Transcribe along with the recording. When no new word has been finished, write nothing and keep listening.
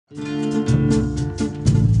Oh,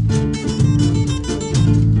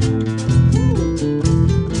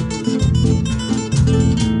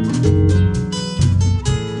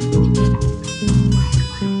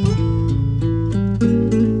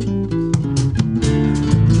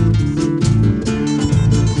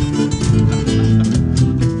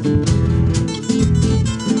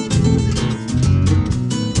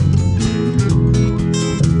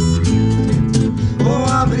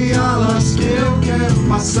 abre alas que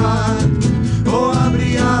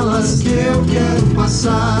eu quero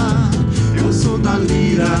passar. Eu sou da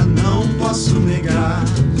lira, não posso negar.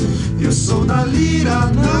 Eu sou da lira,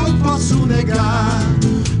 não posso negar.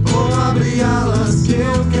 Oh, abre alas que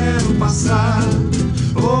eu quero passar.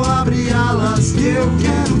 Oh, abre alas que eu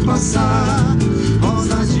quero passar.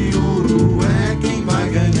 Rosa de ouro é quem vai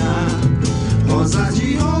ganhar. Rosa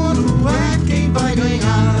de ouro é quem vai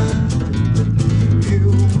ganhar. Porque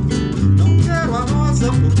não é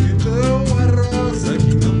rosa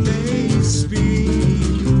que não tem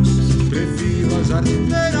espinhos. Prefiro a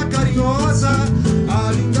jardineira carinhosa,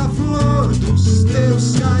 a linda flor dos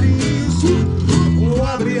teus carinhos. Oh,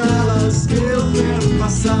 abre alas que eu quero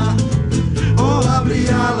passar. Oh, abre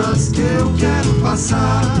alas que eu quero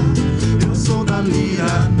passar. Eu sou da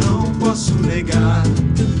lira, não posso negar.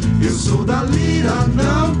 Eu sou da lira,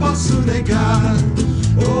 não posso negar.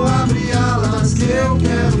 Oh, abre alas que eu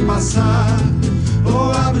quero passar.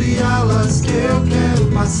 Oh, abre alas que eu quero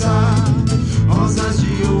passar. Rosas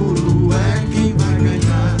de ouro é quem vai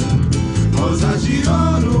ganhar. Rosas de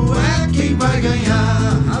ouro é quem vai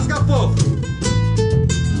ganhar. Rasga pouco.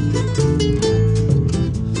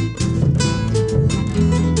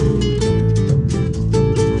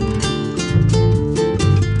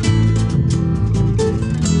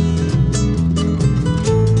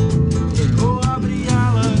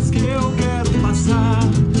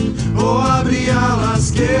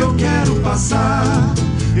 Que eu quero passar.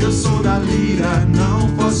 Eu sou da lira,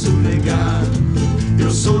 não posso negar.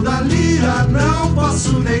 Eu sou da lira, não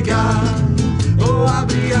posso negar. Oh,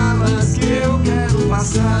 abre alas que eu quero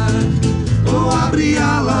passar. Oh, abre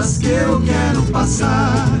alas que eu quero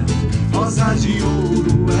passar. Rosa de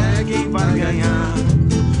ouro é quem vai ganhar.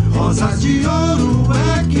 Rosa de ouro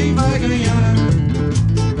é quem vai ganhar.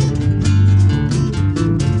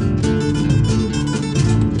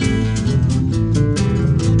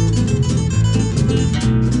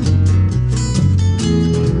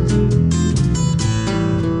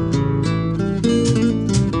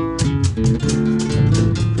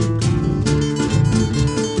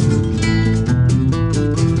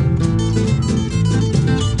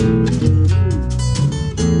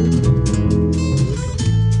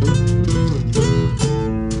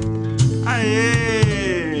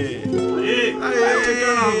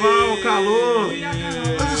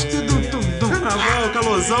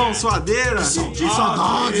 Suadeira.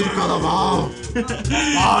 Saudade do carnaval.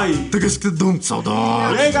 Ai,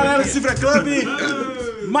 saudade. E aí, galera do Cifra Club?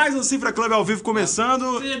 Mais um Cifra Club ao vivo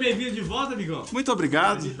começando. Seja bem-vindo de volta, amigão. Muito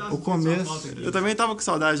obrigado. O começo. Eu também tava com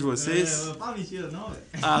saudade de vocês. Não fala mentira, não, velho.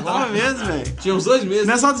 Ah, tava mesmo, velho. Tinha uns 2 meses.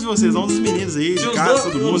 Não é só de vocês, não, dos meninos aí, de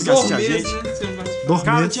casa, todo mundo que assiste a gente.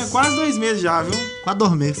 Cara, tinha quase 2 meses já, viu? Quase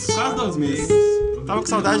 2 meses. Quase 2 meses. Tava com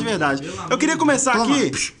saudade de verdade. Eu queria começar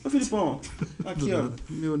aqui. Ô, Filipão, aqui, ó.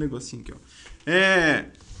 Meu negocinho aqui, ó.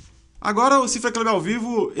 Agora o Cifra Club ao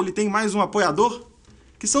vivo, ele tem mais um apoiador,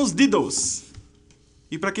 que são os Diddles.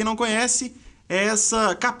 E pra quem não conhece, é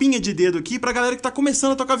essa capinha de dedo aqui pra galera que tá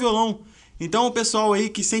começando a tocar violão. Então o pessoal aí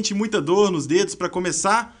que sente muita dor nos dedos pra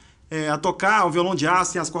começar a tocar, o violão de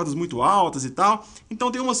aço tem as cordas muito altas e tal.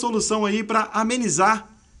 Então tem uma solução aí pra amenizar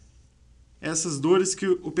essas dores que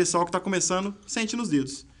o pessoal que tá começando sente nos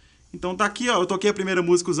dedos. Então tá aqui, ó, eu toquei a primeira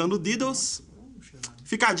música usando o Diddles.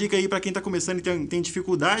 Fica a dica aí pra quem tá começando e tem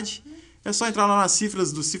dificuldade. É só entrar lá nas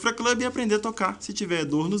cifras do Cifra Club e aprender a tocar. Se tiver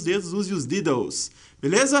dor nos dedos, use os Diddles.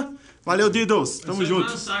 Beleza? Valeu, Diddles. Tamo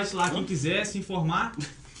junto. No site lá, quem quiser se informar,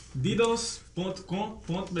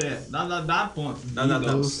 diddles.com.br.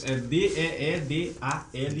 www.diddles. É D-E-E-D-A-L-S.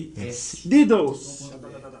 Diddles.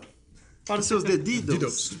 Para os seus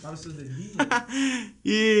dedidos. Para os seus dedinhos.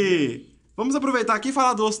 E vamos aproveitar aqui e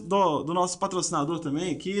falar do nosso patrocinador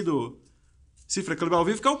também aqui, do Cifra Club ao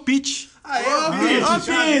vivo, que é o Pitch. Aê,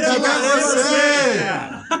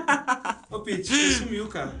 Ô, Pete, você sumiu,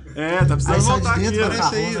 cara. Tá precisando voltar aqui.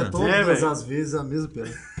 Parece aí, velho. às vezes a mesma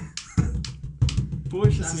pedra.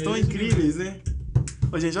 Poxa, vocês estão incríveis, né?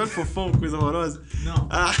 Ô, gente, olha que fofão, coisa horrorosa. Não.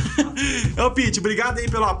 Ô, Pitch, obrigado aí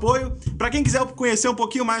pelo apoio. Pra quem quiser conhecer um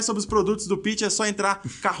pouquinho mais sobre os produtos do Pitch, é só entrar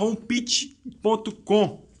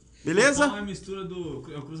carrompitch.com. Beleza? É a mistura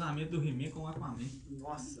é o cruzamento do He-Man com o Aquaman.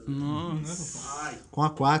 Nossa. Nossa. Com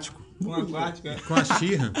aquático. Com o aquático, é. Com a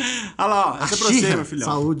Xirra. Olha lá, ó. Essa é pra você, meu filhão.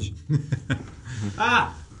 Saúde.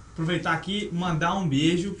 Aproveitar aqui e mandar um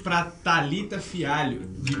beijo pra Thalita Fialho,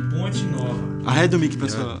 de Ponte Nova. Arreda o mic pra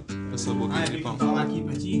sua boca, Ele Filipão. vou falar aqui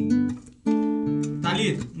pra ti.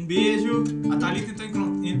 Thalita, um beijo. A Thalita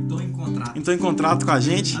entrou em contrato. Entrou em contrato com a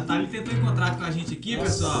gente. A Thalita entrou em contrato com a gente aqui,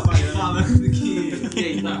 pessoal, falando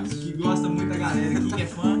que gosta muito da galera aqui, que é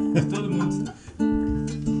fã de todo mundo.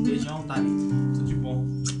 Beijão, Thalita. Tudo de bom.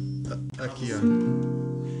 Aqui, ó.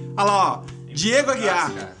 Olha lá, ó. Diego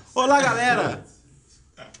Aguiar. Olá, galera.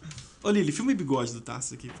 Ô, Lili, filma o bigode do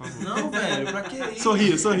Tarso aqui, por favor. Não, velho, pra que isso?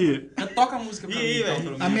 Sorria. Toca a música pra mim, então, pelo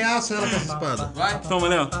menos. Ameaça ela com essa espada. Vai. Toma,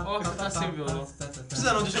 Léo. Ó, tá sem violão.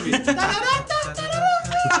 Precisa não, deixa eu ver.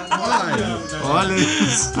 Olha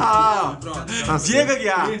isso. Ah, Pronto. Diego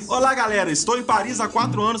Aguiar. Olá, galera. Estou em Paris há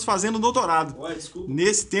 4 anos fazendo doutorado. Olha, desculpa.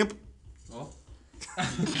 Nesse tempo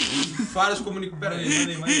Vários comunicam. Pera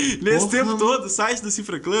aí, manda aí. Nesse tempo todo, o site do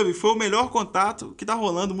Cifra Club foi o melhor contato que tá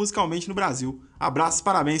rolando musicalmente no Brasil. Abraços e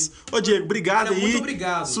parabéns. Ô, Diego, obrigado Cara, aí. muito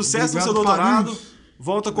obrigado. Sucesso no seu Obrigado, doutorado. Fabinho.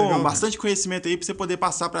 Volta com Legal, bastante conhecimento aí pra você poder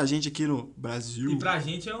passar pra gente aqui no Brasil. E pra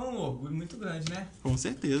gente é um orgulho muito grande, né? Com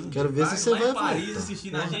certeza. Quero ver se você Lá vai. em Paris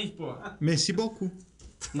assistindo a gente, pô. Merci beaucoup.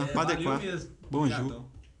 Na Valeu Padequá. mesmo. Bonjour.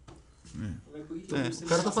 O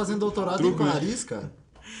cara tá fazendo doutorado em Paris, cara.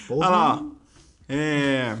 Porra. Olha lá, ó.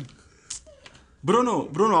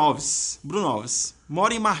 Bruno Alves.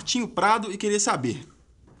 Mora em Martinho Prado e queria saber: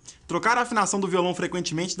 trocar a afinação do violão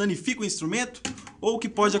frequentemente danifica o instrumento? Ou o que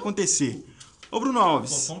pode acontecer? Ô, Bruno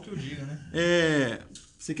Alves. Fofão que eu diga, né?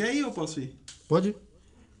 Você quer ir ou eu posso ir? Pode?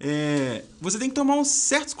 Você tem que tomar uns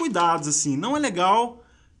certos cuidados, assim. Não é legal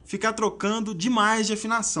ficar trocando demais de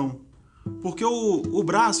afinação. Porque o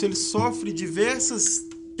braço, ele sofre diversas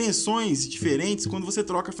tensões diferentes quando você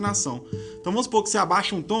troca a afinação. Então vamos supor que você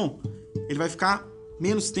abaixa um tom, ele vai ficar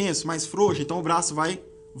menos tenso, mais frouxo, então o braço vai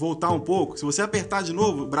voltar um pouco. Se você apertar de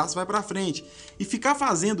novo, o braço vai para frente. E ficar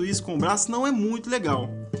fazendo isso com o braço não é muito legal.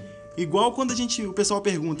 Igual quando o pessoal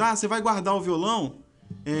pergunta: você vai guardar o violão?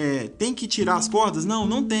 Tem que tirar as cordas?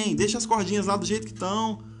 Não tem. Deixa as cordinhas lá do jeito que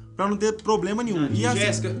estão, para não ter problema nenhum.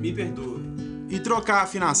 Jéssica, me perdoa. E trocar a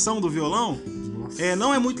afinação do violão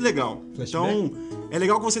não é muito legal. Então, é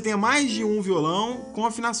legal que você tenha mais de um violão com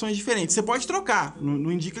afinações diferentes. Você pode trocar, não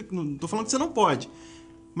indica, não tô falando que você não pode.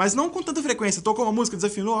 Mas não com tanta frequência. Tocou uma música,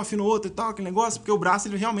 desafinou, afinou outra e tal, aquele negócio, porque o braço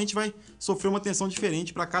ele realmente vai sofrer uma tensão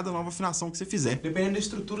diferente para cada nova afinação que você fizer. Dependendo da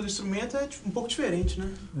estrutura do instrumento, é um pouco diferente, né?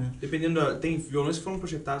 Dependendo tem violões que foram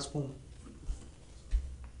projetados com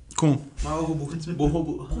maior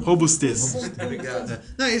Robustez. Obrigado.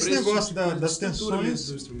 Não, esse Por negócio das estrutura mesmo tensões,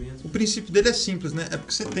 do instrumento. o princípio dele é simples, né? É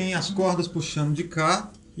porque você tem as cordas puxando de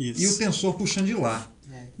cá Isso. e o tensor puxando de lá.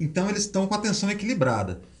 Então eles estão com a tensão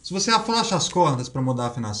equilibrada. Se você afrouxa as cordas para mudar a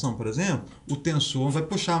afinação, por exemplo, o tensor vai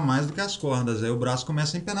puxar mais do que as cordas, aí o braço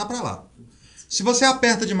começa a empenar para lá. Se você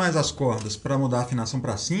aperta demais as cordas para mudar a afinação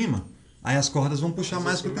para cima, aí as cordas vão puxar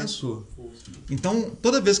mais que o tensor. Então,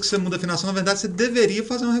 toda vez que você muda a afinação, na verdade, você deveria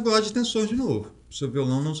fazer uma regulagem de tensor de novo, para o seu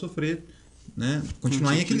violão não sofrer, né,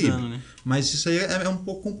 continuar em equilíbrio. Dano, né? Mas isso aí é um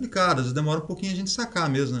pouco complicado, às vezes demora um pouquinho a gente sacar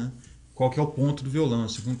mesmo, né? Qual que é o ponto do violão,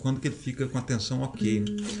 assim, quando que ele fica com a tensão ok. Né?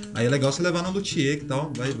 Aí é legal você levar no luthier que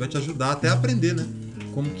tal, vai te ajudar até a aprender, né?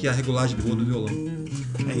 Como que é a regulagem de cor do violão.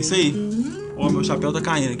 É isso aí. Ó, meu chapéu tá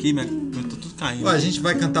caindo aqui, meu tá tudo caindo. Ó, a gente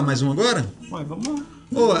vai cantar mais um agora? Ué, vamos lá.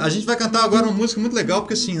 Ó, a gente vai cantar agora uma música muito legal,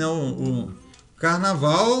 porque assim, né, o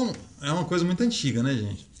Carnaval é uma coisa muito antiga, né,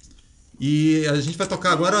 gente? E a gente vai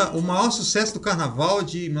tocar agora o maior sucesso do Carnaval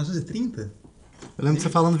de 1930. Eu lembro de você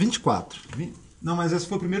falando 24. Não, mas esse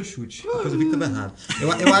foi o primeiro chute. Depois eu vi que estava errado.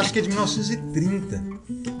 Eu acho que é de 1930.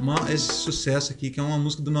 Esse sucesso aqui, que é uma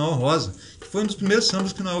música do Noel Rosa, que foi um dos primeiros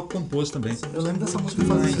sambas que o Noel compôs também. Eu lembro dessa música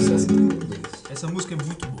fazendo sucesso em 32. Essa música é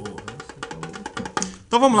muito boa.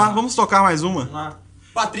 Então vamos lá, vamos tocar mais uma. Vamos lá.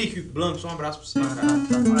 Patrick Blanco, só um abraço pra você.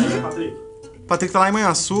 Aí, Patrick. Patrick tá lá em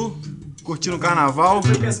Manhuaçu, curtindo o Carnaval.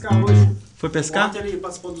 Fui pescar hoje. Foi pescar? Ontem ele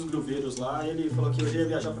participou dos gruveiros lá e ele falou que hoje ia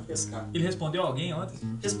viajar pra pescar. Ele respondeu alguém ontem?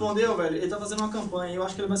 Respondeu, velho, ele tá fazendo uma campanha e eu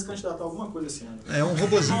acho que ele vai se candidatar a alguma coisa esse ano. É um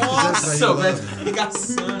robozinho que fizesse pra ele Nossa, lá. velho.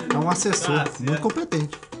 Ligação. É um assessor, Tá certo. muito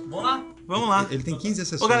competente. Vamos lá. Vamos lá. Ele tem 15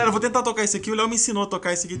 acessórios. Ô galera, eu vou tentar tocar isso aqui. O Léo me ensinou a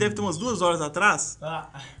tocar isso aqui, deve ter umas 2 horas atrás. Ah,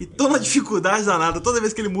 E tô na dificuldade danada. Toda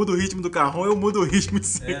vez que ele muda o ritmo do carrão, eu mudo o ritmo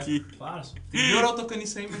disso aqui. claro. Tem Bioral tocando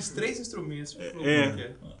isso aí, mais 3 instrumentos.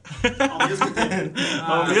 É. Ao mesmo tempo.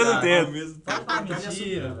 Ao mesmo tempo. Ao mesmo tempo. Tá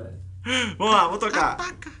mentira, velho. Vamos lá, vou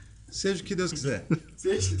tocar. Seja o que Deus quiser.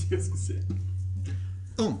 Seja Deus quiser.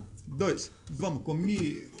 1, 2, vamos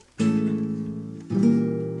comigo.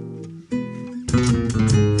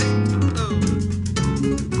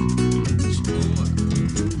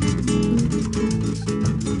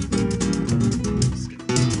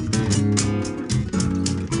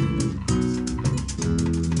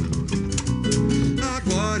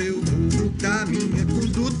 Agora eu vou mudar minha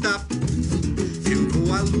conduta. Eu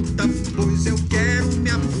vou à luta, pois eu quero me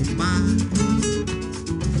aprumar.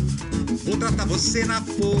 Vou tratar você na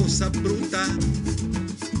força bruta,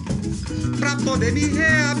 pra poder me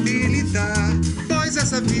reabilitar. Pois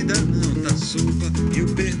essa vida não tá solta. Eu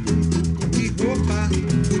pergunto com que roupa,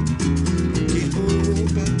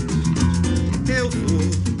 eu vou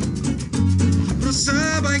pro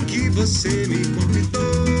samba em que você me convidou.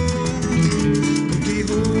 Com que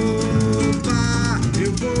roupa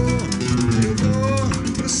eu vou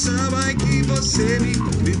pro samba em que você me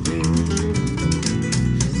convidou.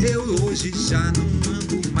 Eu hoje já não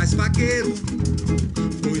ando mais vaqueiro,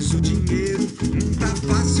 pois o dinheiro não tá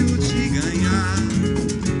fácil de ganhar.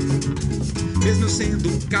 Mesmo sendo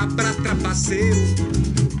um cabra trapaceiro,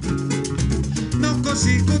 não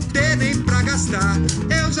consigo ter nem pra gastar.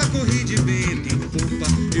 Eu já corri de vento em popa.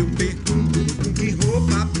 Eu pergunto com que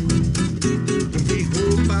roupa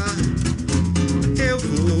eu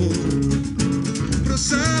vou pro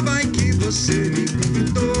samba em que você me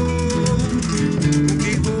convidou. Com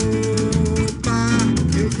que roupa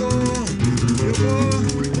eu vou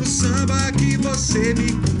pro samba que você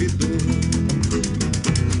me convidou.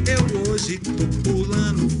 Eu hoje tô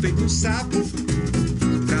pulando feito um sapo,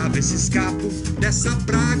 pra ver se escapo dessa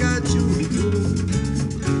praga de urubu.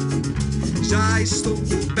 Já estou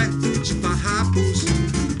coberto de farrapos,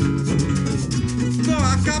 vou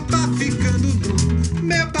acabar ficando nu.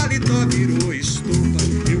 Meu paletó virou estopa.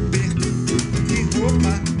 Eu pergunto com que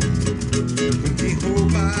roupa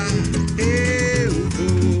eu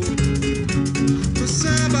vou pro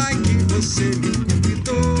samba em que você me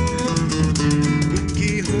convidou. Com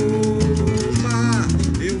que roupa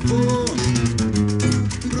eu vou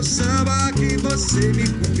pro samba que você me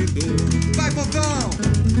convidou. Vai, fofão!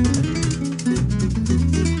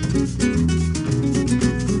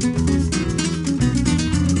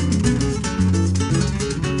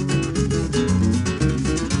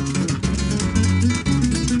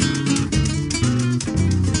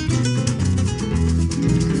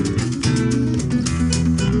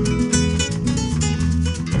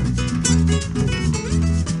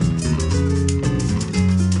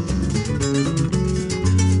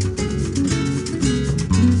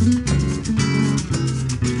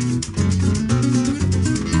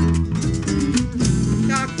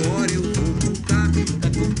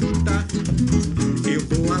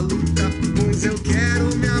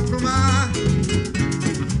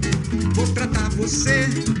 Você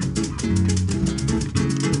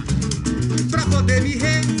pra poder me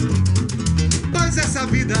rer, pois essa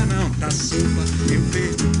vida não tá sopa. Eu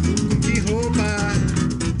pergunto com que roupa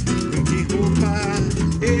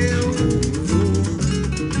eu vou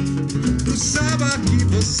pro samba que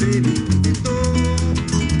você me convidou.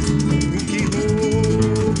 Com que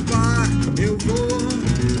roupa eu vou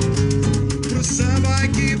pro samba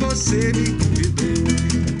que você me convidou.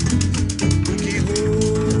 Com que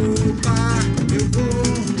roupa eu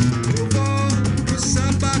vou pro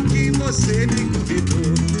samba que você me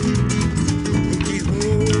convidou. Com que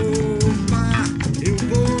roupa eu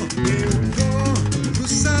vou pro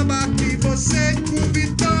samba que você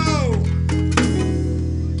convidou.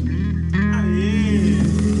 Aí!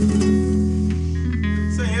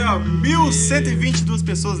 Isso aí, ó. 1.122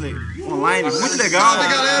 pessoas aí, online. Muito legal. Salve,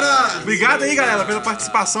 galera! Obrigado aí, galera, pela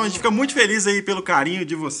participação. A gente fica muito feliz aí pelo carinho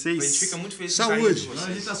de vocês. A gente fica muito feliz Saúde. com o carinho de A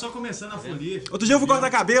vocês. gente tá só começando a folia. Outro dia eu fui cortar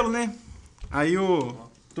cabelo, né? Aí eu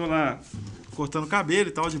tô lá cortando cabelo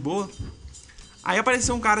e tal, de boa. Aí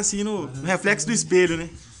apareceu um cara assim no reflexo do espelho, né?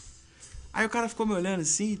 Aí o cara ficou me olhando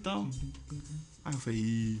assim e tal. Aí eu falei...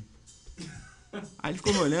 "Ih." Aí ele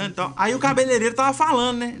ficou me olhando e tal. Aí o cabeleireiro tava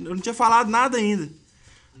falando, né? Eu não tinha falado nada ainda.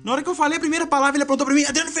 Na hora que eu falei a primeira palavra, ele apontou pra mim: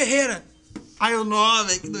 Adriano Ferreira. Aí eu, nossa,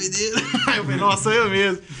 velho, que doideira. Aí eu falei, nossa, sou eu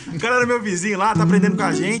mesmo. O cara era meu vizinho lá, tá aprendendo com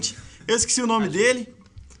a gente. Eu esqueci o nome dele.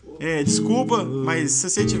 Desculpa, mas se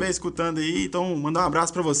você estiver escutando aí, então mandar um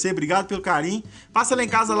abraço pra você. Obrigado pelo carinho. Passa lá em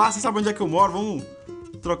casa lá, você sabe onde é que eu moro. Vamos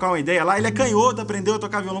trocar uma ideia lá. Ele é canhoto, aprendeu a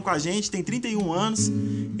tocar violão com a gente, tem 31 anos.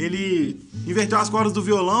 Ele inverteu as cordas do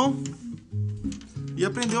violão e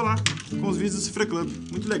aprendeu lá com os vídeos do Cifra Club.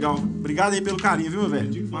 Muito legal. Obrigado aí pelo carinho, viu, meu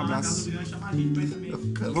velho? Um abraço.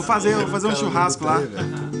 Vou fazer um churrasco lá.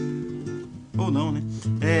 Ou não, né?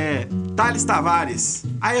 Thales Tavares.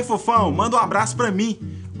 Aí, fofão, manda um abraço pra mim.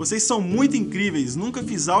 Vocês são muito incríveis. Nunca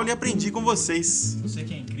fiz aula e aprendi com vocês. Você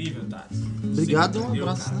que é incrível, Thales. Obrigado, um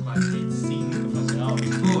abraço, né? Sim, nunca fazer aula.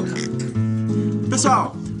 Pô,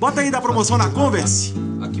 Pessoal, bota aí da promoção na Converse.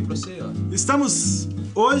 aqui pra você, ó. Estamos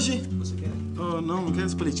hoje... Você quer? Oh, não quero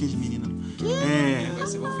esse palitinho de menina. Vai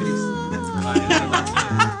ser bom feliz. Vai,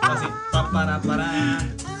 assim, papará, pará.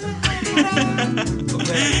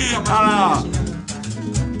 Olha lá, ó.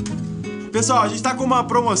 Pessoal, a gente tá com uma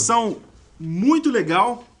promoção muito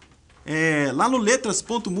legal lá no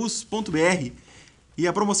letras.mus.br. E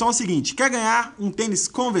a promoção é a seguinte: quer ganhar um tênis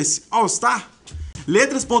Converse All-Star?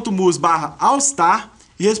 letras.mus/All-Star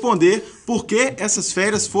e responder por que essas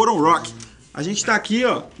férias foram rock. A gente tá aqui,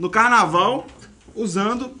 ó, no Carnaval,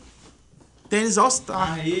 usando tênis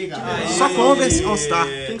All-Star. Aí, galera. Só Converse All-Star.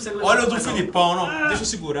 Olha o do Filipão, não. Deixa eu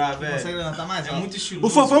segurar, velho. Consegue levantar mais? É muito estiloso. O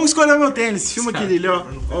Fofão que escolheu meu tênis. Filma aqui dele, ó.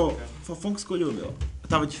 Ó, o Fofão que escolheu o meu. Eu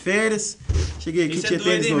tava de férias, cheguei aqui, Esse é tinha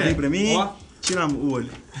doido, tênis hein, novinho velho? pra mim. Ó. Tira o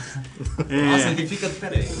olho. Nossa, ele fica...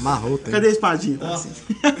 Pera aí. Amarrou, tem. Cadê a espadinha? Tá assim.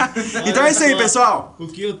 Então é isso aí, pessoal. O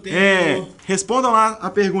que eu tenho... Respondam lá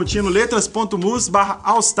a perguntinha no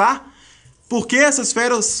letras.mus/allstar. Por que essas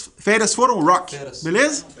férias foram rock?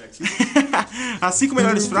 Beleza? As 5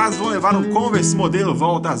 melhores frases vão levar um Converse modelo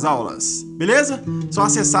volta às aulas. Beleza? Só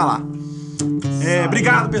acessar lá.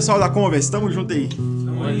 Obrigado, pessoal da Converse. Tamo junto aí.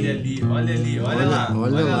 Olha ali, olha ali, olha lá.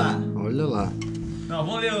 Olha lá. Não,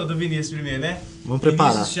 vamos ler o do Vinícius primeiro, né? Vamos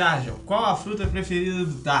preparar. Vinícius Charge, qual a fruta preferida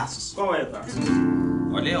do Tarsus? Qual é, tá?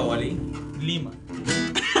 Olha, hein? Lima.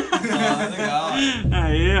 Legal.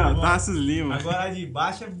 Aí, ó, Tassos Lima. Agora a de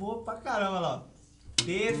baixo é boa pra caramba, lá.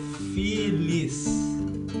 Tefilis.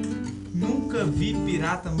 Nunca vi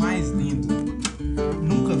pirata mais lindo.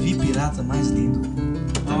 Nunca vi pirata mais lindo.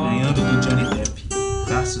 Tá ganhando do Johnny Depp.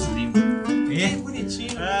 Tarsus Lima. Que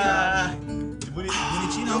bonitinho, Ah,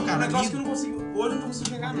 bonitinho não, cara. É um negócio que eu não consigo... Hoje eu não consigo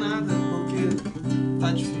pegar nada, porque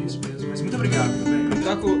tá difícil mesmo. Mas muito obrigado, meu velho.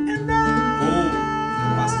 Toca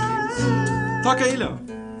Toca aí, Léo.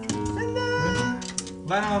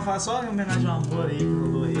 Vai não, faz só em homenagem ao amor aí que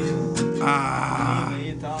rolou aí.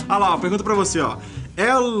 Aí e tal. Olha lá, pergunta pra você, ó.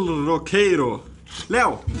 El Roqueiro.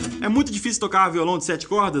 Léo, é muito difícil tocar violão de 7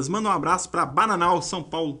 cordas? Manda um abraço pra Bananal, São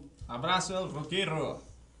Paulo. Abraço, El Roqueiro.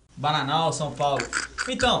 Bananal, São Paulo.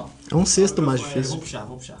 Então. É um cesto mais difícil.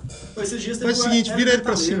 Vou puxar. Esses dias Faz o teve seguinte, vira ele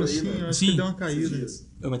pra cima metaleiro aí, assim, velho. eu acho Sim. que deu uma caída.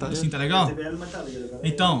 Assim, tá legal? Teve ela metaleiro, velho.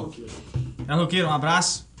 Então, El Roqueiro, um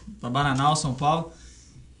abraço pra Bananal, São Paulo.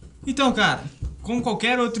 Então, cara, como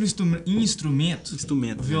qualquer outro instrumento,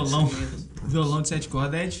 violão de 7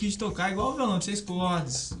 cordas é difícil de tocar, igual o violão de 6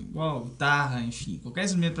 cordas, igual guitarra, enfim. Qualquer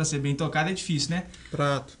instrumento pra ser bem tocado é difícil, né?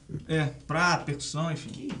 Prato. Prato, percussão,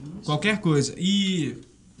 enfim. Qualquer coisa. E...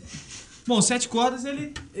 Bom, 7 cordas,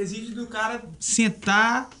 ele exige do cara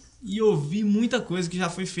sentar e ouvir muita coisa que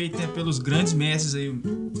já foi feita, né, pelos grandes mestres aí, o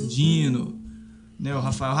Dino, né, o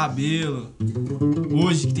Rafael Rabelo.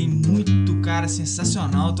 Hoje que tem muito cara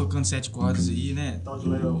sensacional tocando 7 cordas aí, né?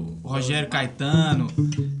 O Rogério Caetano.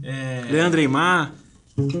 Leandro Eimar,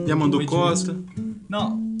 Yamandu Costa.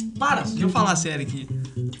 Não, deixa eu falar sério aqui.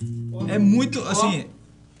 É muito, assim...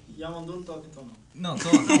 Yamandu não toca então não. Não,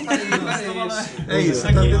 É isso,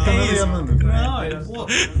 aqui, tá aí, isso. mano. Não, pô,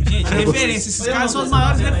 gente, referência. Esses caras são as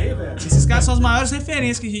maiores esses caras são as maiores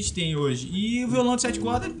referências que a gente tem hoje. E o violão de 7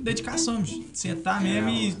 cordas é dedicação, bicho. Sentar mesmo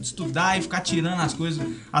e estudar e ficar tirando as coisas,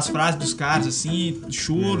 as frases dos caras, assim,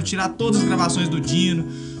 choro, tirar todas as gravações do Dino,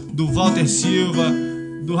 do Walter Silva,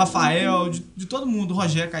 do Rafael, de todo mundo, do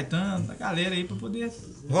Rogério Caetano, da galera aí pra poder.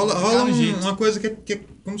 Rola no jeito. uma coisa que é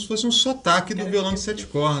como se fosse um sotaque do violão de 7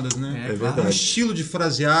 cordas, né? É verdade. Um estilo de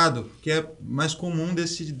fraseado que é mais comum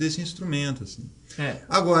desse instrumento, assim.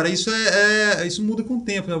 Agora, isso muda com o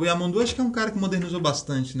tempo, né? O Yamandu acho que é um cara que modernizou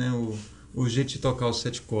bastante, né? O jeito de tocar os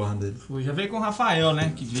 7 cordas. Já veio com o Rafael,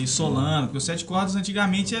 né? Que veio solando, porque os 7 cordas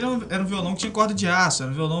antigamente era um violão que tinha corda de aço,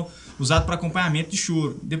 era um violão usado para acompanhamento de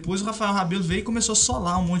choro. Depois o Rafael Rabelo veio e começou a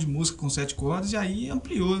solar um monte de música com 7 cordas e aí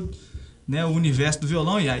ampliou, né, o universo do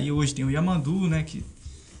violão. E aí hoje tem o Yamandu, né? Que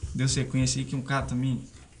deu sequência aí, que é um cara também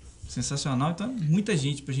sensacional. Então, muita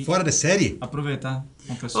gente pra gente Fora da série? aproveitar.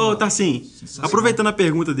 Com o pessoal. Ô, Tassim, aproveitando a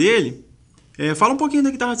pergunta dele, fala um pouquinho da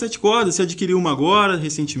guitarra de 7 cordas. Você adquiriu uma agora,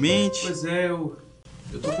 recentemente? Pois é, eu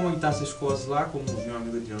tô com uma guitarra 6 cordas lá, como o meu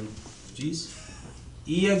amigo Adriano disse.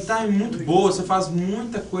 E a guitarra é muito boa, você faz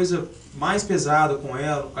muita coisa mais pesada com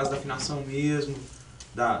ela, por causa da afinação mesmo,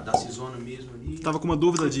 da cisona mesmo ali. Tava com uma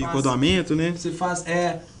dúvida de acordoamento, né? Você faz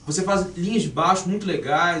linhas de baixo muito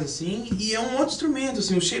legais, assim, e é um outro instrumento,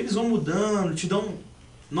 assim, os shapes vão mudando, te dão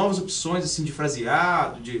novas opções, assim, de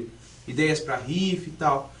fraseado, de ideias para riff e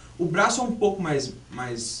tal. O braço é um pouco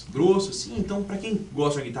mais grosso, assim, então pra quem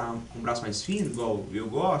gosta de uma guitarra com braço mais fino, igual eu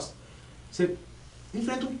gosto, você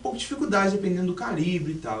enfrenta um pouco de dificuldade dependendo do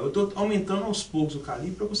calibre e tal. Eu tô aumentando aos poucos o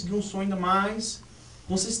calibre para conseguir um som ainda mais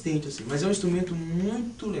consistente, assim. Mas é um instrumento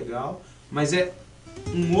muito legal, mas é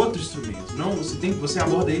um outro instrumento. Não, você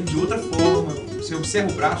aborda ele de outra forma, você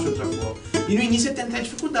observa o braço de outra forma. E no início tem até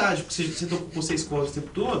dificuldade, porque você toca com 6 cordas o tempo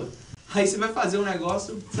todo, aí você vai fazer um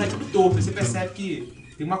negócio, sai tudo torto, aí você percebe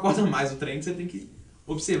que tem uma corda a mais no trem que você tem que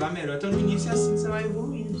observar melhor. Então no início é assim que você vai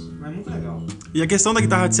evoluindo, mas é muito legal. E a questão da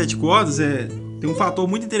guitarra de 7 cordas tem um fator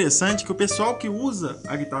muito interessante, que o pessoal que usa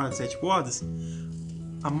a guitarra de 7 cordas,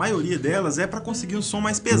 a maioria delas é para conseguir um som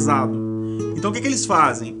mais pesado. Então o que eles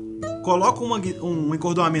fazem? Colocam um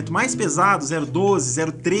encordoamento mais pesado, 0,12,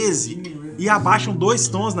 0,13, e abaixam 2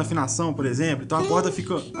 tons na afinação, por exemplo. Então a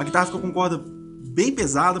guitarra fica com corda bem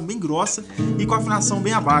pesada, bem grossa, e com a afinação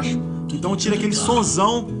bem abaixo. Então tira aquele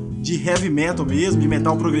sonzão de heavy metal mesmo, de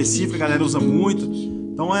metal progressivo que a galera usa muito.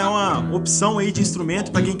 Então é uma opção aí de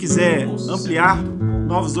instrumento para quem quiser ampliar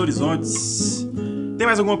novos horizontes. Tem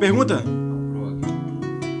mais alguma pergunta?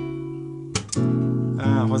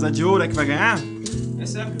 Rosa de Ouro é que vai ganhar?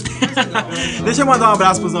 Essa é a mais legal. Deixa eu mandar um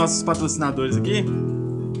abraço para os nossos patrocinadores aqui.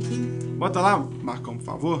 Bota lá, Marcão, por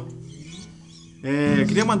favor.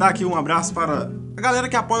 Queria mandar aqui um abraço para a galera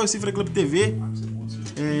que apoia o Cifra Club TV.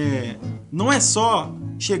 Não é só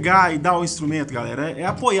chegar e dar o instrumento, galera. É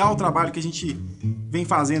apoiar o trabalho que a gente vem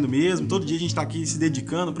fazendo mesmo. Todo dia a gente está aqui se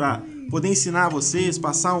dedicando para poder ensinar vocês,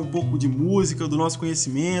 passar um pouco de música, do nosso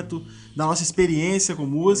conhecimento, da nossa experiência com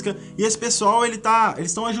música. E esse pessoal, eles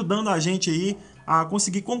estão ajudando a gente aí a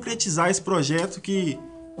conseguir concretizar esse projeto que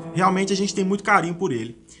realmente a gente tem muito carinho por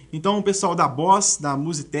ele. Então o pessoal da Boss, da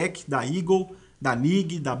Musitech, da Eagle, da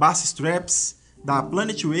NIG, da Bass Straps, da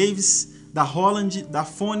Planet Waves, da Holland, da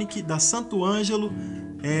Phonic, da Santo Ângelo.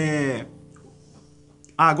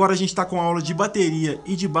 Agora a gente está com aula de bateria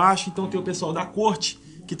e de baixo, então tem o pessoal da Corte,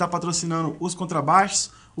 que está patrocinando os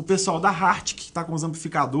contrabaixos, o pessoal da Hart, que está com os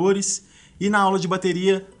amplificadores, e na aula de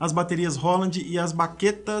bateria, as baterias Holland e as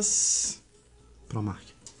baquetas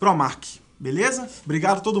Promark. Beleza?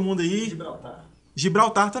 Obrigado a todo mundo aí.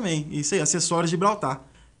 Gibraltar também, isso aí, acessórios Gibraltar,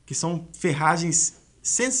 que são ferragens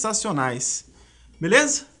sensacionais.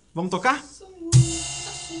 Beleza? Vamos tocar? Você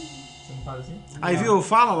não faz assim? Aí, viu?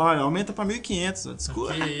 Fala lá, aumenta pra 1.500.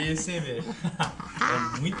 Desculpa. Que isso, hein, velho?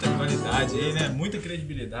 É muita qualidade aí, né? Muita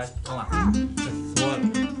credibilidade. Vamos lá.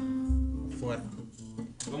 É fora.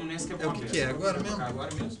 Vamos nessa que é É o que é? Agora mesmo? Agora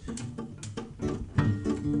mesmo?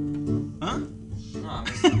 Hã? Ah,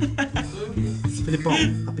 mas... Felipão,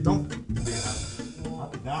 rapidão.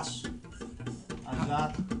 Rapidaço.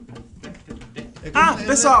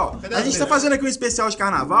 Pessoal, a gente tá fazendo aqui um especial de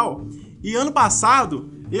carnaval. E ano passado,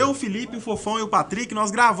 eu, o Felipe, o Fofão e o Patrick,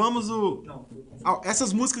 nós gravamos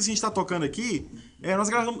essas músicas que a gente tá tocando aqui, nós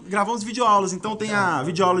gravamos videoaulas. Então tem a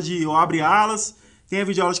videoaula de O Abre Alas, tem a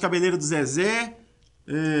videoaula de Cabeleira do Zezé,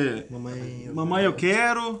 Mamãe Eu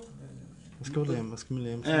Quero. Acho que eu lembro, acho que me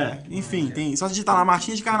lembro. Enfim, tem só digitar lá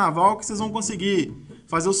Martinha de Carnaval que vocês vão conseguir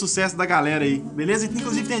fazer o sucesso da galera aí, beleza?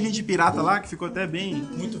 Inclusive tem a gente de pirata lá que ficou até bem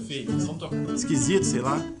Muito feio. Vamos tocar. esquisito, sei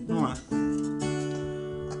lá. Vamos lá.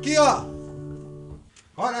 Aqui, ó.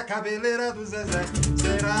 Olha a cabeleira do Zezé.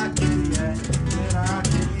 Será que ele é? Será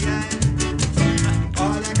que ele é?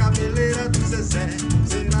 Olha a cabeleira do Zezé.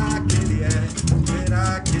 Será que ele é?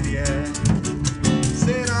 Será que ele é?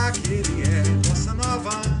 Será que ele é bossa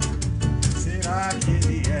nova? Será que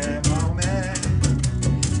ele é Maomé?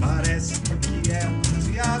 Parece que é um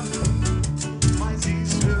desviado, mas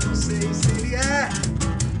isso eu não sei se ele é.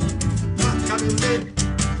 Corta o cabelo dele,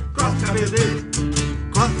 corta o cabelo dele,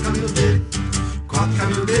 corta o cabelo dele, corta o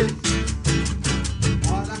cabelo dele.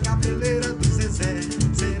 Olha a cabeleira do Zezé,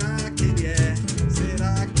 será que ele é?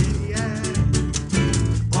 Será que ele é?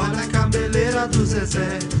 Olha a cabeleira do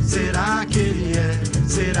Zezé, será que ele é?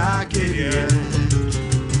 Será que ele é?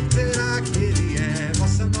 Será que ele é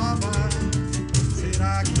bossa nova?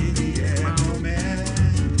 Será que ele é Maomé?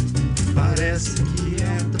 Parece que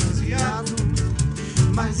é transviado,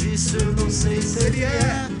 mas isso eu não sei se ele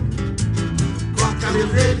é. Corta o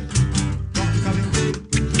cabelo dele, corta o cabelo dele,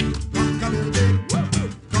 corta o cabelo dele, corta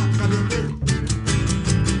o cabelo dele.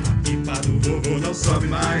 A pipa do vovô não sobe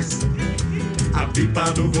mais, a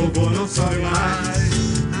pipa do vovô não sobe mais.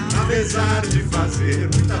 Apesar de fazer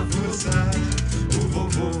muita força, o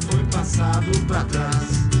vovô foi passado pra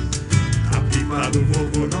trás. A pipa do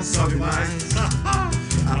vovô não sobe mais,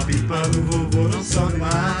 a pipa do vovô não sobe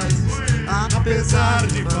mais. Apesar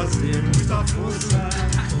de fazer muita força,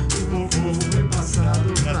 o vovô foi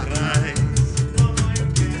passado pra trás.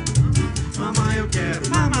 Mamãe eu quero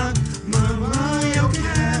mamar, mamãe eu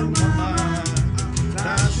quero mamar.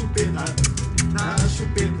 Da chupeta, da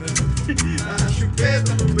chupeta, da chupeta.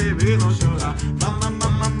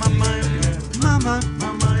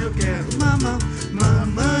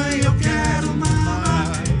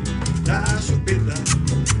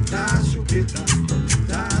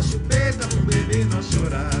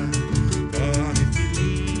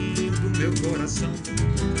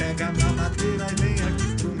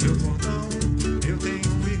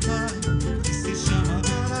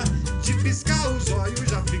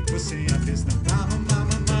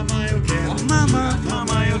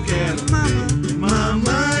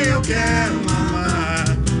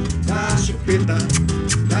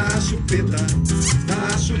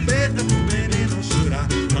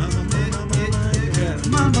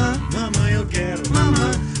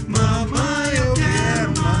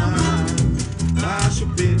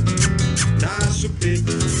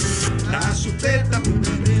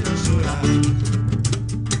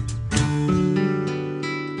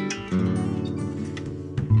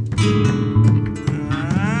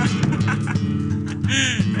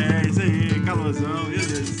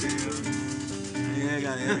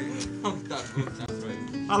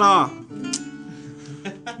 Olha lá,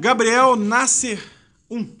 ó. Gabriel Nasser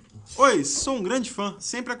 1. Oi, sou um grande fã.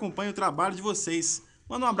 Sempre acompanho o trabalho de vocês.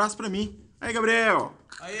 Manda um abraço pra mim. Aí, Gabriel.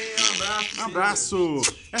 Aí, um abraço. Um abraço.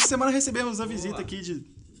 Essa semana recebemos a visita aqui de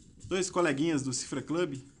 2 coleguinhas do Cifra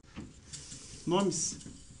Club. Nomes?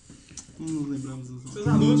 Não nos lembramos dos nomes. Seus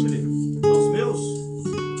alunos, Felipe. Os meus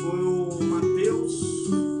foi o Matheus,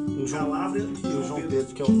 o Calabria e o João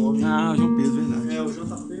Pedro, que é o nome. Ah, João Pedro, verdade. É, o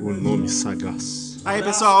JP. O nome sagaz. Aí,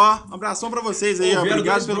 pessoal, ó. Um abração pra vocês aí. Ô,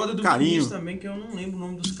 Obrigado brother pelo do carinho. Vinícius também, que eu não lembro o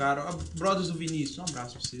nome dos caras. Brothers do Vinícius, um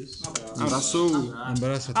abraço pra vocês. Abraço.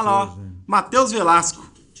 Abraço a Olha lá, ó. todos. velho. Matheus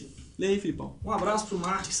Velasco. Lê aí, Filipão. Um abraço pro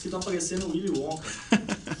Marques, que tá aparecendo o Willy Wonka.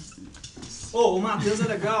 Ô, o Matheus é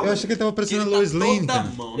legal. Eu achei que ele tava parecendo a Ele tá Lois Lane, toda cara.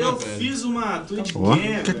 mão, né, Eu velho? fiz uma tweet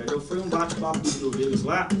velho. Foi um bate-papo dos Groveiros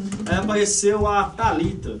lá. Aí apareceu a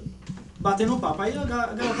Thalita batendo um papo. Aí a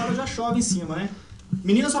garotada já chove em cima, né?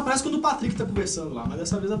 Menina só aparece quando o Patrick tá conversando lá, mas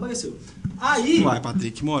dessa vez apareceu. Aí, Uai,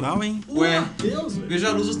 Patrick, que moral, hein? o Ué, Matheus, velho. Veja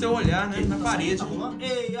a luz do teu olhar, né? Na parede. Tá rolando?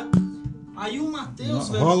 Ei, aí o Matheus,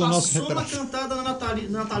 velho, Rola o nosso passou uma retrato. cantada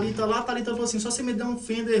na Thalita lá. A Thalita falou assim: só você me dá um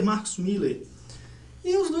Fender Marcus Miller.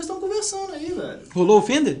 E os dois estão conversando aí, velho. Rolou o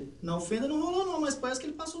Fender? Não, o Fender não rolou, não, mas parece que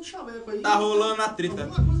ele passou do chaveco aí. Tá rolando a treta.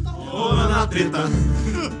 Alguma coisa tá rolando. Rolando a treta.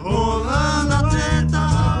 Rolando a treta.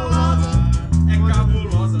 É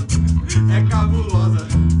cabulosa. É cabulosa.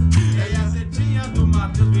 É a setinha do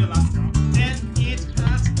Matheus Velasco.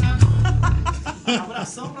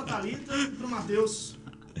 Abração pra Thalita e pro Matheus.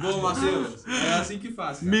 Bom, Matheus, é assim que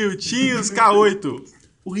faz. cara. Miltinhos K8.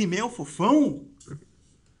 O He-Man é o fofão?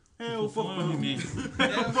 É o fofão. Fofão, He-Man.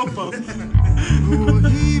 É o fofão. O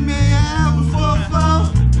He-Man é um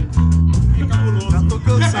fofão. É cabuloso. Já tô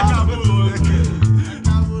cansado. É cabuloso. É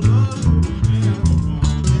cabuloso.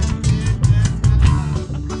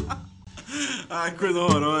 Ai, coisa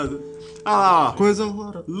horrorosa. Olha lá, ó. Coisa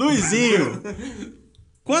horrorosa. Luizinho.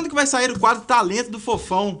 Quando que vai sair o quadro Talento do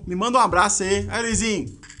Fofão? Me manda um abraço aí. Aí,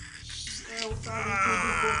 Luizinho.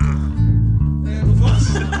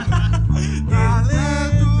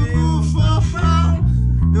 Talento do fofão.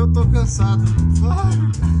 Eu tô cansado.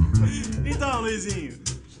 Então, Luizinho.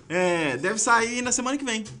 Deve sair na semana que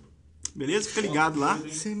vem. Beleza? Fica ligado lá.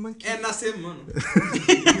 Semana que É na semana.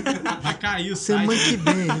 Vai cair o Semana site. que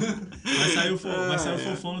vem. Vai sair o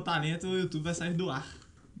fofão no talento, o YouTube vai sair do ar.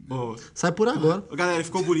 Boa. Sai por agora. Ô, galera,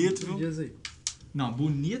 ficou bonito, viu? Dias aí. Não,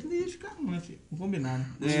 bonito não ia ficar, não, né, filho? Vamos combinar,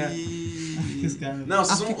 né? E... Esse cara- Não,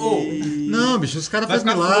 vocês vão. Ô, Não, bicho, os caras Vai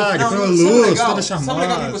fazem ficar milagre, não, põe a sabe o luz, legal? toda Sabe o legal que ele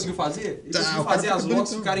charmosa. conseguiu fazer? Ele Tá, conseguiu o cara fazer fica as locks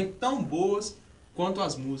bonitão. ficarem tão boas quanto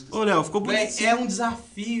as músicas. Ô, Léo, ficou Véi, bonito. é um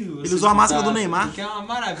desafio. Ele usou a máscara do Neymar. Que é uma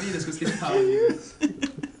maravilha as coisas que ele fala.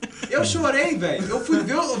 Eu chorei, velho. Eu fui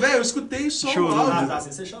ver, velho, eu escutei só o Chorou. Ah, áudio. tá,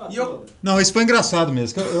 assim você chora. E eu- Não, isso foi engraçado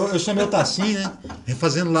mesmo. Eu chamei o Tassim, né?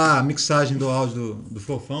 Fazendo lá a mixagem do áudio do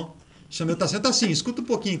Fofão. Chamei o Tassim. Tassim, escuta um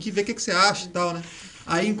pouquinho aqui, vê o que você acha e tal, né?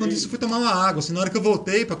 Aí, enquanto isso, eu fui tomar uma água. Assim, na hora que eu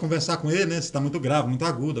voltei pra conversar com ele, né? Você tá muito grave, muito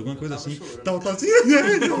agudo, alguma coisa assim. Então, o Tassim...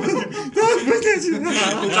 Ele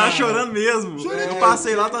tava chorando mesmo. Eu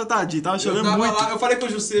passei lá, tadinho. Tava Eu chorando tava muito. lá, eu falei com o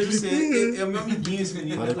José, é o meu amiguinho esse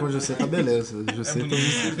menino. Olha com o José tá beleza. O José tá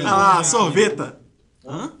Olha lá, sorveta.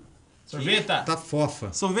 Hã? Sorveta! Tá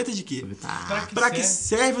fofa. Sorveta de quê? Pra que Pra que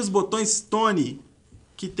serve? serve os botões Tone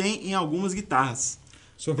que tem em algumas guitarras?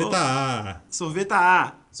 Sorveta A. Sorveta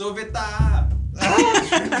A. Sorveta!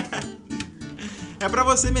 É pra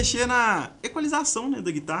você mexer na equalização, né,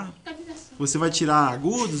 da guitarra. Você vai tirar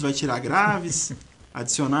agudos, vai tirar graves,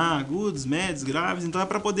 adicionar agudos, médios, graves. Então é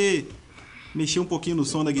pra poder mexer um pouquinho no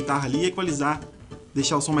som da guitarra ali e equalizar.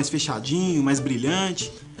 Deixar o som mais fechadinho, mais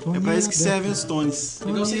brilhante. É pra isso que servem os tones.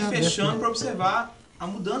 Então você ir fechando pra observar a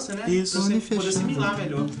mudança, né? Isso. Pra você Tone poder fechando. assimilar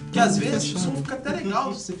melhor. Porque às vezes o som fica até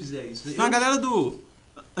legal se você fizer isso. Então a galera do...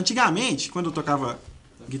 Antigamente, quando eu tocava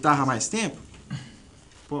guitarra há mais tempo...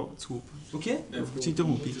 Pô, desculpa. O quê? Eu te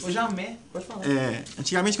interrompi. O Jamé, pode falar.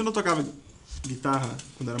 Antigamente, quando eu tocava guitarra,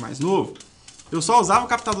 quando eu era mais novo, eu só usava o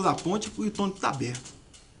captador da ponte e o tone tudo aberto.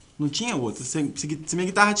 Não tinha outro. Se minha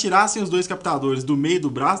guitarra tirassem os dois captadores do meio do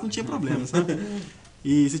braço, não tinha problema, sabe?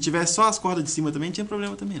 E se tivesse só as cordas de cima também, não tinha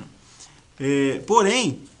problema também, não.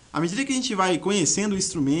 Porém, à medida que a gente vai conhecendo o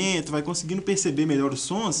instrumento, vai conseguindo perceber melhor os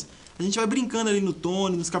sons, a gente vai brincando ali no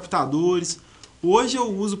tone, nos captadores. Hoje eu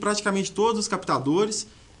uso praticamente todos os captadores.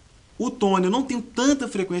 O tone eu não tenho tanta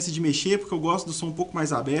frequência de mexer, porque eu gosto do som um pouco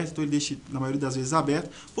mais aberto, então ele deixa, na maioria das vezes, aberto.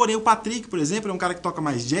 Porém, o Patrick, por exemplo, é um cara que toca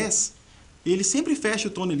mais jazz. Ele sempre fecha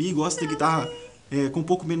o tone ali, gosta da guitarra com um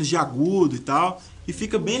pouco menos de agudo e tal. E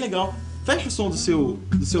fica bem legal. Fecha o som do seu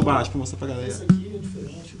baixo pra mostrar pra galera. Esse aqui é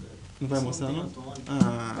diferente, velho. Não vai mostrar, não?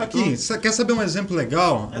 Aqui, quer saber um exemplo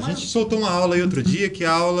legal? A gente soltou uma aula aí outro dia, que é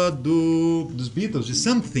a aula dos Beatles, de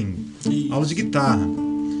Something. Aula de guitarra.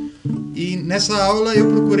 E nessa aula eu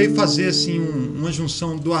procurei fazer assim, uma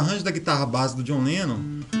junção do arranjo da guitarra base do John Lennon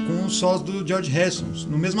com os solos do George Harrison,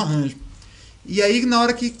 no mesmo arranjo. E aí, na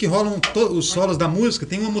hora que rolam os solos da música,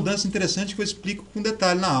 tem uma mudança interessante que eu explico com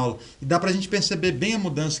detalhe na aula. E dá pra gente perceber bem a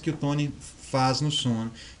mudança que o Tony faz no som.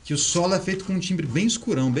 Que o solo é feito com um timbre bem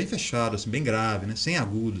escurão, bem fechado, assim, bem grave, né? Sem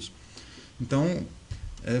agudos. Então,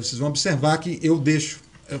 vocês vão observar que eu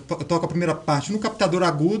toco a primeira parte no captador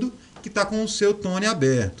agudo, que está com o seu tone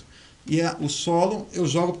aberto. E o solo eu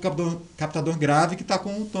jogo para o captador grave, que está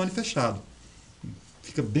com o tone fechado.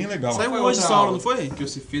 Fica bem legal. Saiu hoje solo, não foi? Que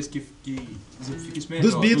você fez que exemplifica isso melhor.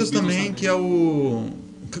 Dos Beatles também, que é o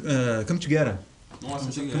Come Together.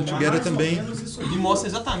 Nossa, Come Together também. Ele mostra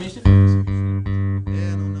exatamente a diferença.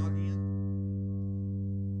 Não, linha.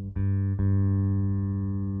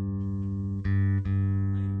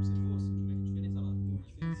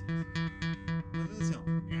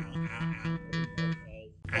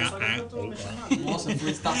 Nossa,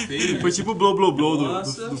 foi estar feio. Foi tipo o blow blow blow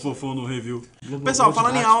do Fofão no review. Pessoal,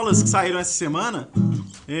 falando em aulas que saíram essa semana,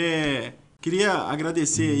 queria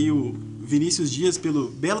agradecer aí o Vinícius Dias pelo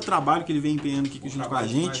belo trabalho que ele vem empenhando aqui junto com a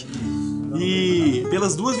gente. E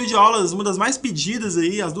pelas duas videoaulas, uma das mais pedidas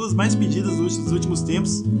aí, as duas mais pedidas dos últimos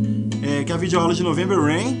tempos, que é a videoaula de November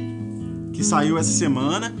Rain, que saiu essa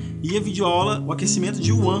semana, e a videoaula, o aquecimento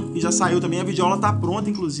de One, que já saiu também. A videoaula tá pronta,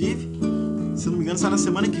 inclusive. Se eu não me engano, sai na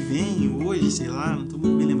semana que vem, hoje, sei lá, não tô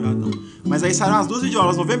muito bem lembrado não. Mas aí saíram as duas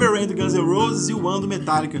videoaulas, November Rain do Guns N' Roses e o One do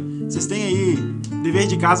Metallica. Vocês têm aí dever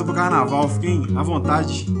de casa pro carnaval, fiquem à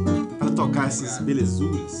vontade para tocar essas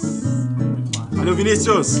belezuras. Valeu,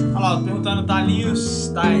 Vinícius! Olha lá, perguntando, Talinhos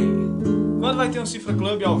Style. Quando vai ter um Cifra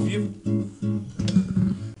Club ao vivo?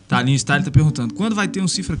 Talinhos Style tá perguntando, quando vai ter um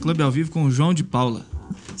Cifra Club ao vivo com o João de Paula?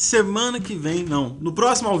 Semana que vem, não. No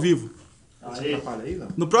próximo ao vivo.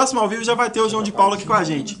 No próximo ao vivo já vai ter o João de Paula aqui com a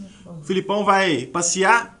gente. O Filipão vai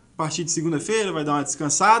passear a partir de segunda-feira, vai dar uma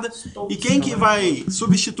descansada. E quem que vai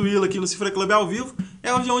substituí-lo aqui no Cifra Club ao vivo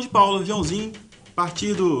é o João de Paula. O Joãozinho, a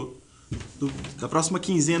partir da próxima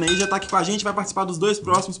quinzena aí, já tá aqui com a gente, vai participar dos dois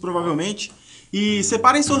próximos provavelmente. E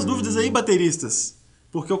separem suas dúvidas aí, bateristas.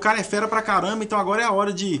 Porque o cara é fera pra caramba, então agora é a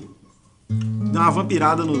hora de dar uma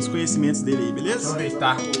vampirada nos conhecimentos dele aí, beleza?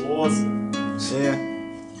 Aproveitar.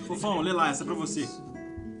 Fofão, lê lá, essa é pra você.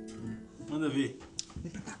 Manda ver.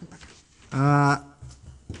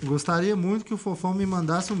 Gostaria muito que o Fofão me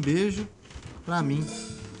mandasse um beijo pra mim.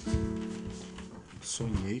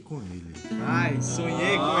 Sonhei com ele. Ai,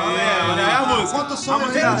 sonhei com Olha aí a música. Conta o sonho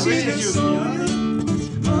aí,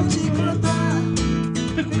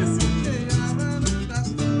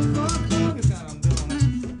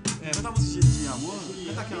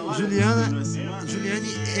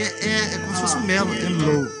 Juliane é como se fosse um melo, é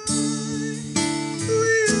low.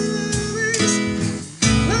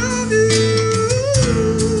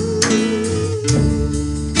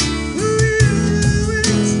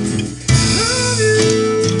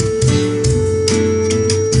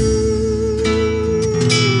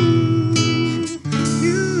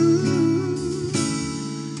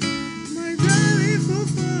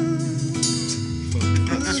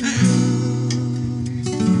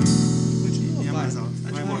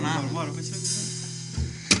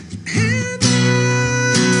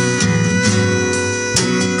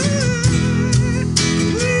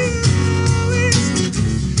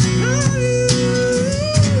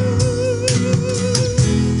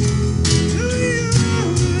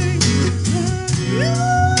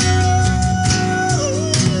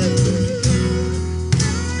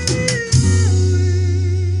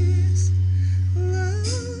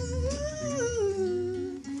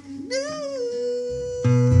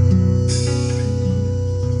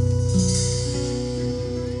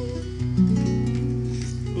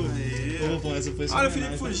 Olha, o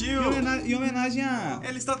Felipe fugiu. Em homenagem a...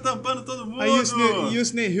 Ele está tampando todo mundo. A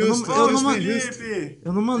Yusney Houston.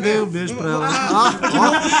 Eu não mandei o beijo pra ela.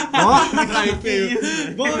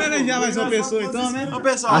 Vamos homenagear mais uma pessoa então, né? Ô,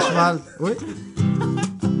 pessoal. Acho válido. Oi?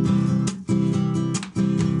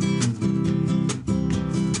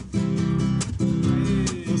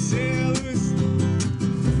 Você é a luz,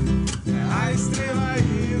 é a estrela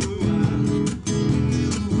e o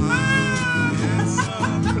ar.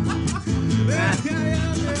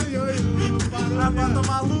 Rapata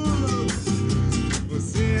maluco.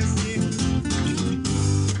 Você é assim,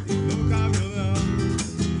 e nunca violão.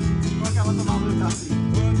 Qual que é a bata maluca assim?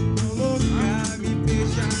 Quando louca me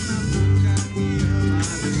deixa na boca, me ama.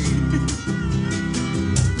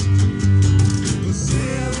 Você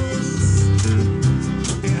é luz.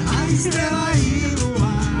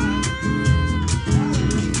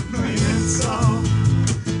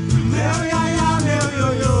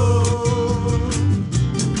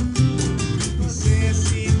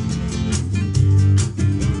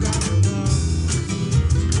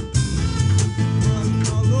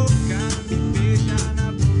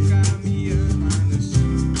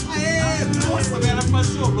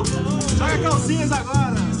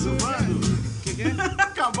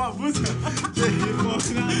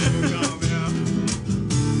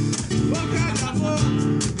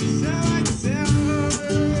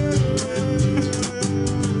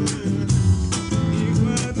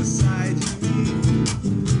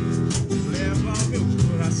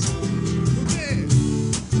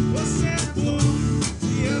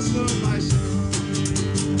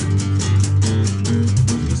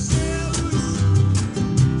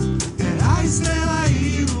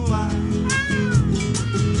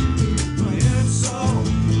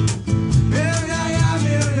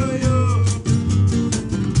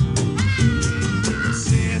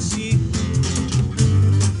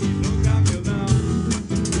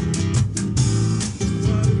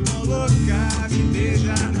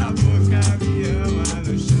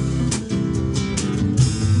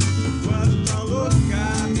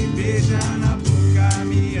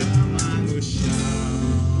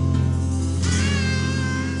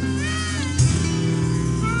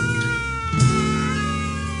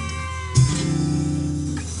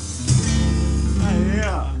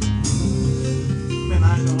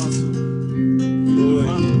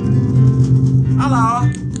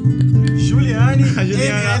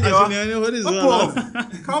 ml, ó. Juliana horrorizou. Ô, pô,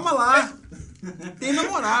 calma lá. Tem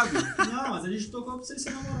namorado. Não, mas a gente tocou pra vocês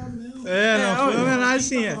serem namorado mesmo. Não, foi uma homenagem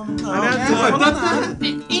sim.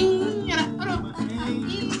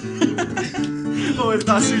 Pô, ele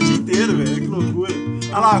tá assim o dia inteiro, velho. Que loucura.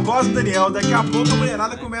 Olha lá, gosta do Daniel. Daqui a pouco a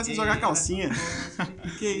mulherada começa a jogar calcinha.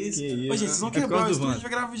 Que isso? Ô, gente, vocês vão quebrar o estúdio. A gente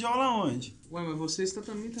vai gravar videoaula onde? Ué, mas vocês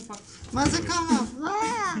também tá... Mas é carnaval.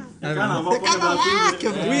 Carnaval,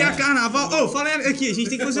 E a Carnaval. Ô, fala aqui, a gente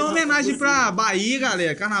tem que fazer uma homenagem pra Bahia,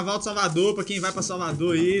 galera. Carnaval de Salvador, pra quem vai pra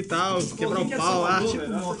Salvador aí e tal. Quebrar o pau lá.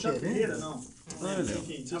 Não.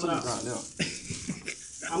 Enfim,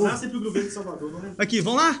 abraço aí pro governo de Salvador, não lembro. Aqui,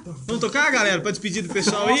 vamos lá? Vamos tocar, galera, pra despedir do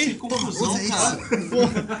pessoal aí? Confusão, cara.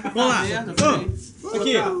 Vamos lá.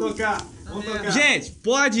 Aqui. Vamos tocar. Gente,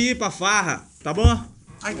 pode ir pra farra, tá bom?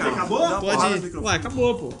 Ai, cara. Acabou? Pode ir. Ué,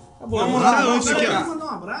 acabou, pô. Acabou. Vamos lá, lá antes aqui, ó. mandar um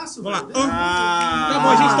abraço. Vamos lá. velho. Tá bom,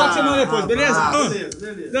 a gente toca semana depois, beleza?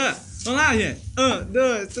 Beleza. Vamos lá, gente. 1,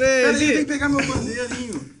 2, 3 Peraí, tem que e... pegar meu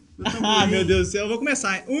bandeirinho. Ah, meu Deus do céu, eu vou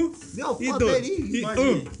começar, hein? 1 Meu e 2 bandeirinho. e Pode 1.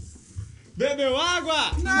 ir. Bebeu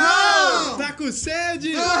água? Não! Tá com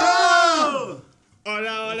sede? Não!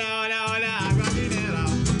 Olha, água mineral. Água mineral.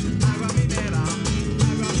 Água mineral.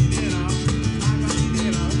 Água mineral.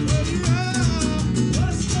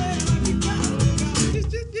 Você vai ficar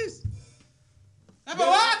legal. Diz. É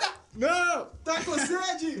bolada? Não! Tá com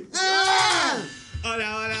sede? Olha,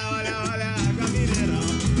 água mineral. Água mineral.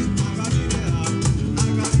 Água mineral.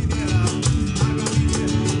 Água mineral.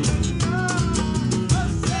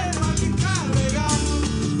 Você vai ficar legal.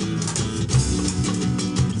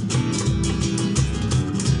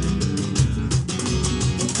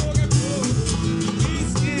 O fogo é fogo,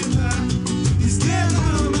 esquenta, esquenta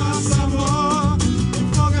o nosso amor. O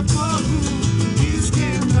fogo é fogo,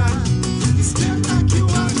 esquenta, esquenta que o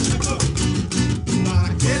ar chegou.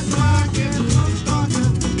 Maraqueto, não toca,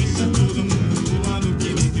 deixa todo mundo voando que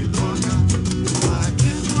nem pipoca.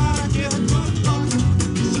 Maraqueto, não toca,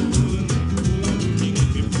 deixa todo mundo voando que nem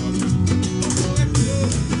pipoca. O fogo é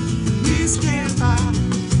fogo, esquenta,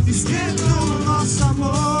 esquenta o nosso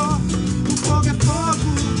amor. O fogo é fogo,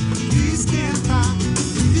 esquenta,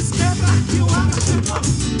 esquenta que o ar chegou.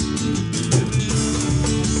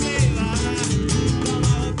 Sei lá, dá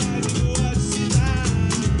uma vontade boa de se dar.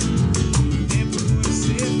 Tempo por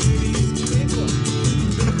ser feliz. Tempo.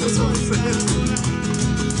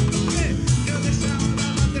 Eu deixo a onda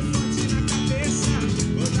bater forte na cabeça.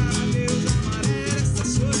 Botar adeus, amarela essa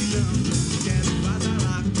solidão. Quero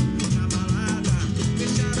badalar na balada.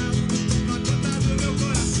 Deixar a última gota do meu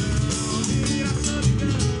coração. Vir a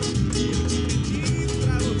solidão. E eu te pedi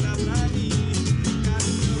pra voltar pra mim. Ficar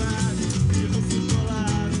do meu lado, de rosto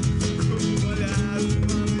colado, corpo molhado,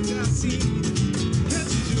 uma noite assim. Eu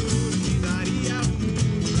te juro que daria o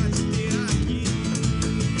mundo pra te ter aqui.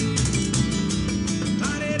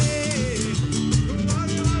 Arerê,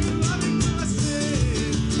 love com você.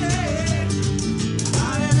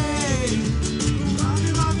 Arerê,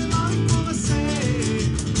 love com você.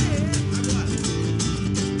 Agora.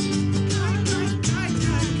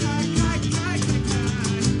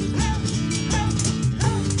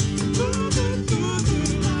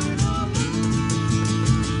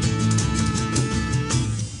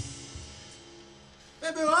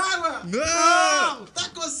 Bebeu água? Não! Tá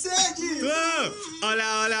com sede? Não! Olha,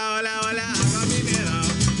 água mineral.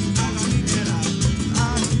 Água mineral.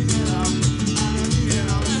 Água mineral, água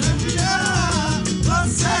mineral.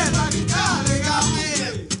 Você vai ficar legal.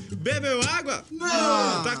 Bebeu água?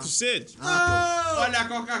 Não! Tá com sede? Olha a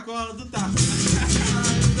Coca-Cola do Tato.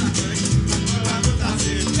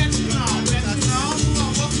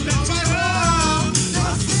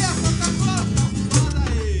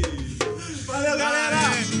 Valeu, galera!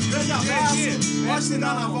 Grande abraço! Ótimo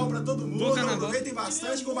carnaval pra todo mundo. Bom carnaval. Aproveitem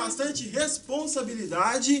bastante, com bastante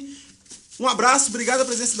responsabilidade. Um abraço, obrigado pela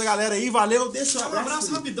presença da galera aí, valeu, deixa um Um abraço.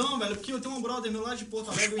 abraço rapidão, velho, porque eu tenho um brother meu lá de Porto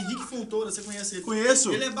Alegre, o Henrique Fontoura, você conhece ele?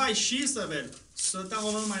 Conheço. Ele é baixista, velho. Só tá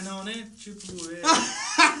rolando mais não, né? Tipo,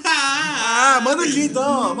 Ah, manda aqui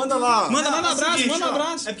então, ó, manda lá. Manda É o abraço, seguinte, manda ó,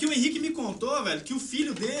 abraço. É porque o Henrique me contou, velho, que o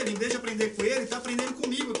filho dele, em vez de aprender com ele, tá aprendendo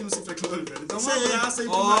comigo aqui no Cifra Club, velho. Então um Isso aí. abraço aí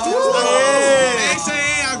pro Ó. Matheus. É isso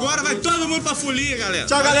aí, agora vai todo mundo pra folia, galera.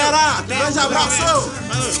 Tchau, galera. Grande abraço. Falou.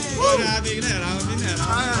 Mineral.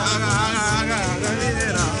 Ah, ah, ah, ah, ah.